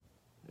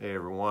Hey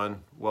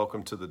everyone,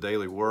 welcome to the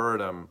Daily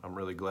Word. I'm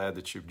really glad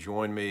that you've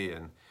joined me,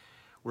 and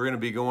we're going to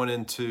be going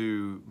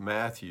into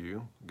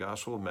Matthew,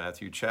 Gospel of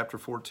Matthew, chapter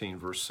 14,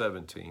 verse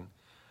 17. I'd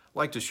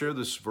like to share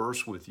this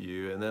verse with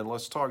you, and then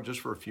let's talk just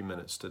for a few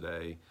minutes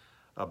today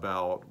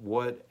about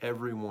what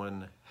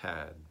everyone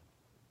had.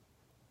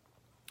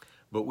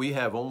 But we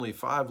have only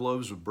 5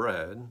 loaves of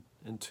bread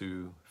and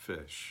 2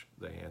 fish,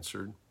 they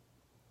answered.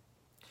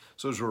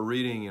 So as we're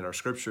reading in our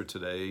scripture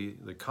today,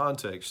 the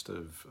context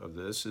of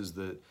this is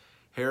that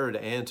Herod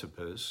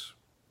Antipas,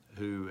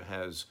 who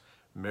has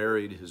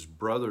married his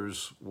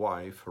brother's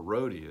wife,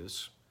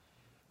 Herodias,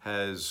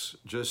 has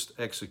just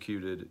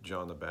executed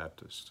John the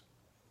Baptist.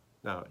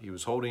 Now, he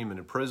was holding him in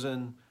a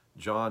prison.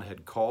 John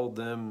had called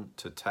them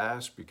to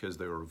task because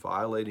they were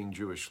violating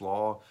Jewish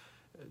law.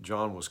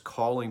 John was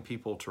calling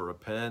people to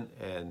repent,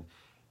 and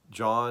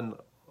John,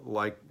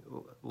 like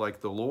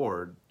the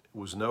Lord,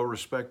 was no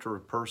respecter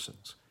of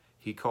persons.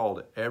 He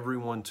called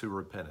everyone to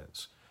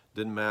repentance.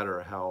 Didn't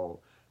matter how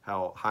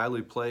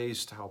highly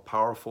placed, how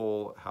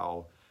powerful,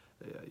 how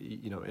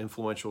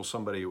influential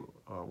somebody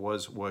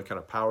was, what kind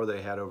of power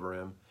they had over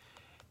him.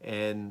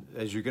 And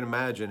as you can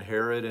imagine,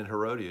 Herod and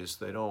Herodias,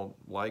 they don't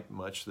like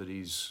much that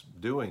he's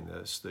doing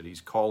this, that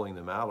he's calling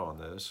them out on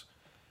this.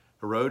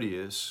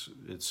 Herodias,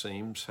 it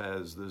seems,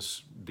 has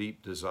this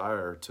deep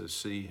desire to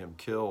see him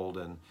killed.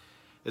 And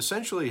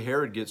essentially,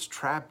 Herod gets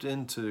trapped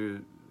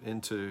into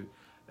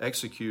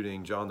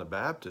executing John the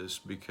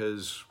Baptist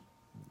because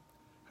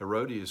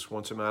Herodias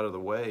wants him out of the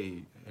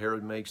way.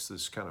 Herod makes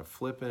this kind of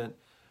flippant,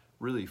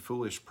 really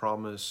foolish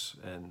promise.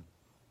 And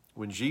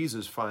when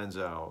Jesus finds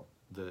out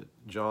that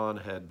John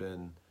had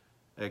been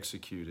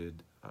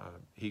executed,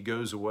 he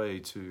goes away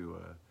to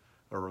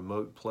a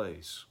remote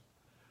place.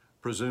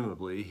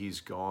 Presumably,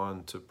 he's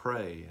gone to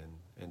pray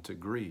and to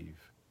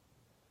grieve.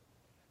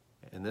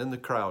 And then the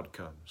crowd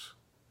comes.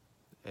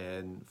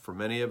 And for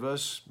many of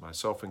us,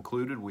 myself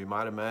included, we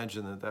might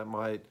imagine that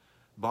might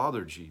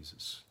bother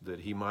Jesus,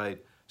 that he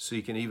might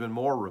seek an even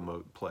more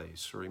remote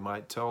place, or he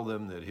might tell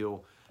them that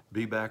he'll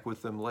be back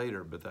with them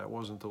later, but that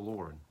wasn't the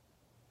Lord.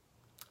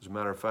 As a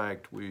matter of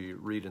fact, we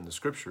read in the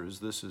scriptures,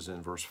 this is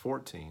in verse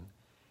 14,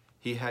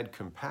 he had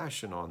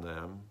compassion on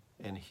them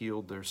and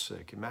healed their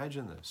sick.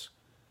 Imagine this.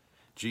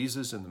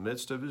 Jesus, in the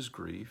midst of his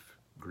grief,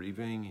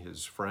 grieving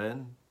his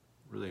friend,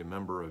 really a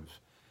member of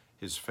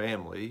his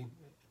family,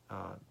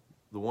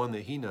 the one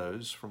that he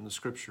knows from the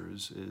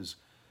scriptures is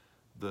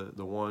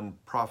the one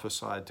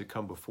prophesied to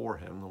come before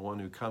him, the one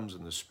who comes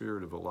in the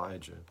spirit of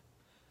Elijah.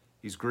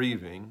 He's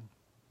grieving,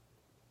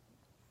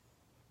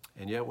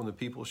 and yet when the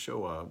people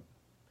show up,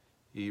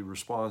 he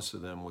responds to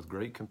them with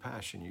great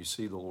compassion. You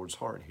see the Lord's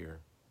heart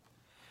here.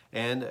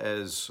 And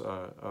as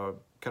a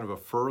kind of a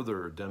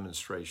further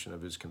demonstration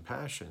of his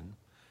compassion,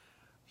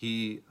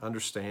 he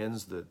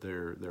understands that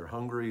they're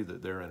hungry,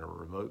 that they're in a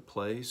remote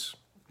place,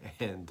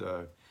 and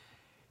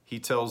he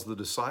tells the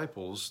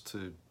disciples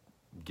to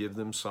give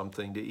them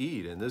something to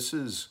eat. And this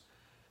is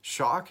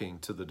shocking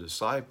to the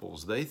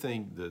disciples. They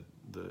think that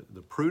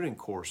the prudent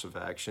course of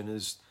action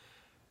is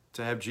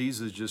to have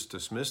Jesus just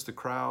dismiss the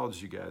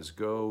crowds. You guys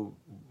go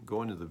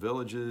into the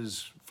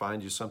villages,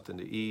 find you something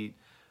to eat.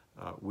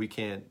 We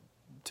can't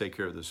take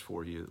care of this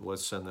for you.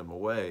 Let's send them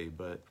away.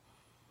 But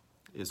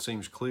it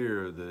seems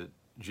clear that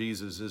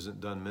Jesus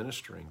isn't done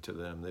ministering to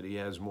them, that he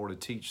has more to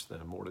teach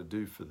them, more to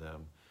do for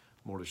them,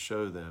 more to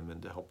show them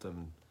and to help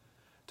them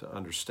to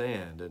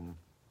understand.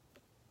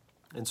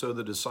 And so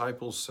the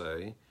disciples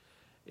say,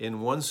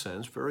 in one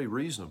sense, very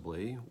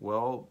reasonably,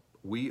 well,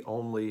 we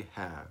only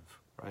have,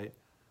 right?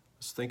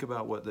 Let's think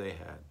about what they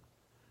had.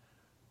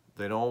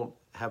 They don't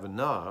have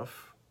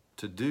enough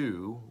to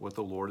do what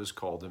the Lord has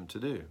called them to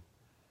do.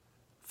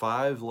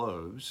 5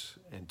 loaves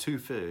and 2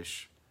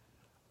 fish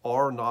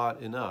are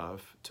not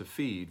enough to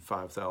feed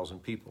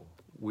 5,000 people.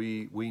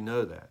 We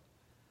know that.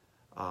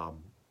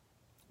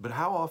 But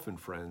how often,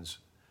 friends,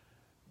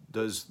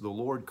 does the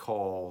Lord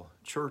call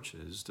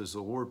churches? Does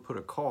the Lord put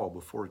a call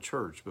before a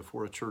church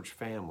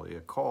family, a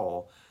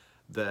call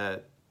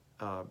that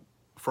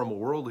from a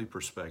worldly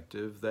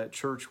perspective, that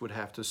church would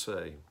have to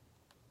say,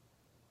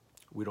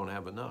 we don't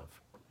have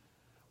enough.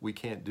 We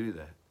can't do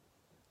that.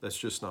 That's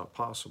just not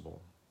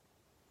possible.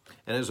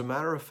 And as a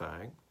matter of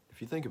fact,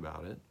 if you think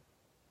about it,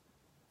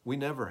 we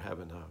never have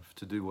enough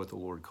to do what the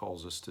Lord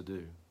calls us to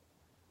do.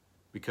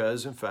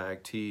 Because, in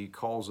fact, he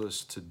calls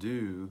us to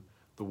do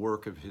the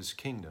work of his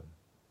kingdom.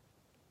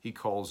 He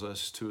calls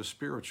us to a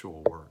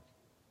spiritual work.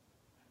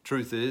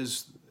 Truth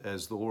is,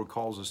 as the Lord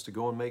calls us to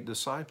go and make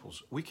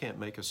disciples, we can't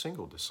make a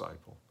single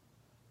disciple.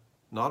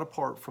 Not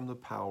apart from the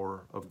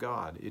power of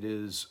God. It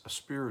is a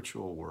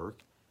spiritual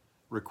work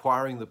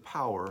requiring the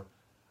power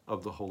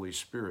of the Holy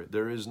Spirit.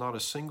 There is not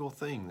a single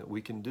thing that we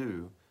can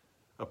do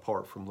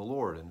apart from the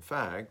Lord. In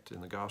fact,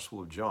 in the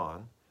Gospel of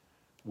John,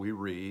 we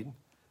read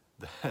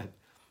that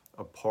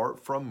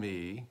apart from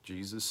me,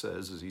 Jesus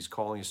says, as he's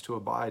calling us to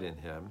abide in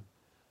him,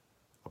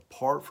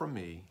 apart from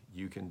me,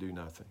 you can do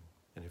nothing.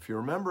 And if you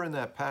remember in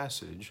that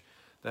passage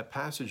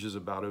is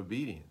about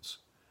obedience,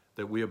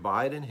 that we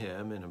abide in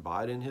him and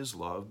abide in his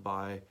love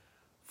by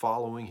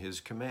following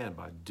his command,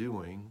 by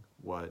doing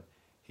what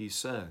he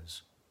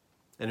says.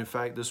 And in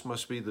fact, this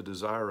must be the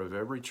desire of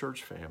every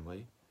church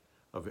family,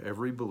 of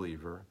every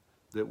believer,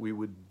 that we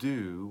would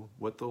do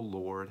what the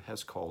Lord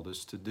has called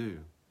us to do.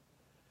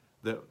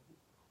 That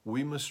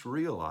we must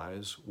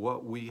realize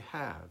what we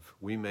have.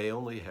 We may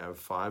only have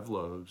 5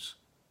 loaves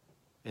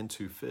and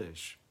 2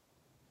 fish.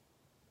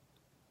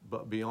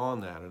 But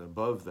beyond that and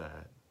above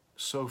that,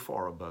 so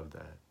far above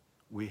that,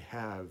 we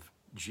have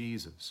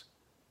Jesus.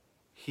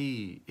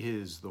 He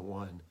is the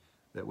one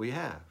that we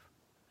have.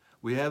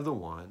 We have the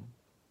one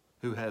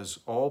who has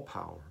all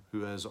power,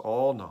 who has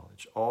all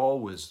knowledge, all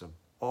wisdom,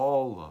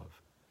 all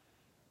love.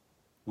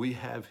 We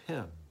have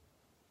him.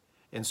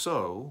 And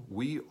so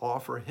we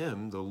offer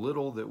him the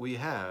little that we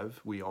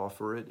have, we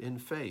offer it in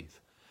faith,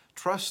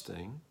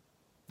 trusting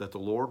that the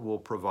Lord will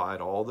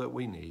provide all that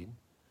we need,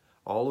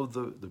 all of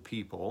the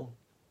people,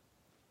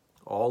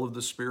 all of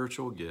the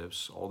spiritual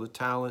gifts, all the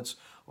talents,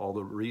 all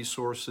the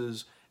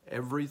resources,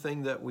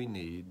 everything that we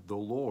need, the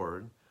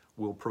Lord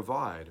will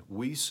provide.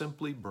 We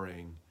simply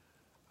bring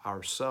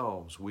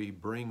ourselves. We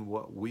bring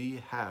what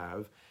we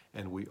have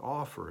and we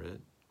offer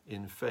it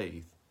in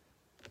faith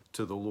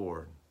to the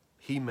Lord.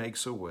 He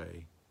makes a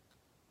way.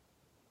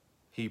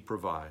 He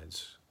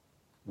provides.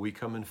 We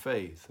come in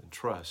faith and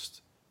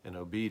trust and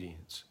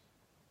obedience.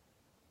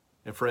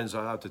 And friends,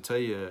 I have to tell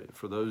you,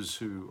 for those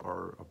who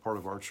are a part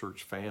of our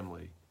church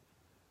family,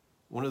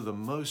 one of the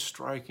most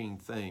striking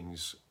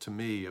things to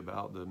me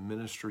about the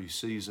ministry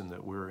season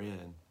that we're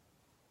in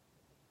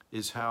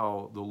is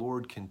how the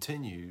Lord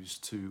continues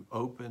to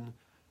open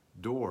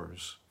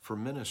doors for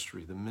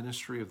ministry, the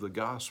ministry of the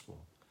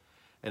gospel.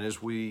 And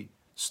as we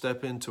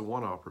step into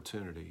one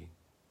opportunity,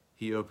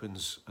 he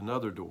opens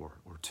another door,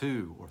 or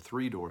 2 or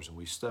 3 doors, and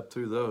we step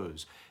through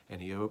those,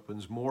 and he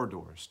opens more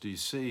doors. Do you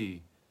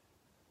see?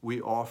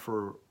 We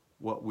offer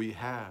what we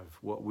have,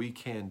 what we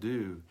can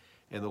do,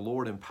 and the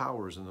Lord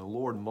empowers and the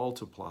Lord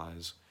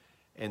multiplies.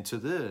 And to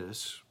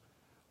this,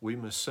 we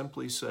must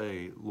simply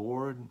say,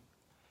 Lord,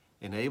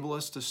 enable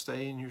us to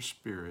stay in your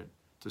Spirit,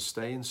 to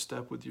stay in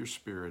step with your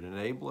Spirit.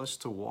 Enable us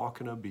to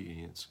walk in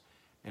obedience,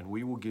 and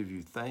we will give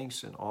you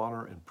thanks and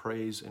honor and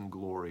praise and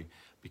glory,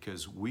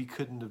 because we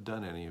couldn't have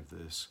done any of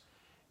this.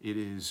 It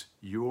is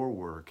your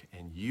work,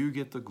 and you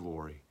get the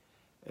glory.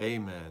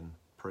 Amen.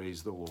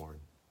 Praise the Lord.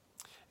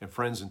 And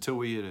friends, until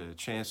we get a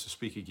chance to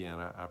speak again,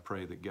 I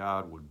pray that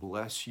God would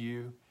bless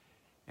you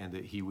and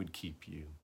that he would keep you.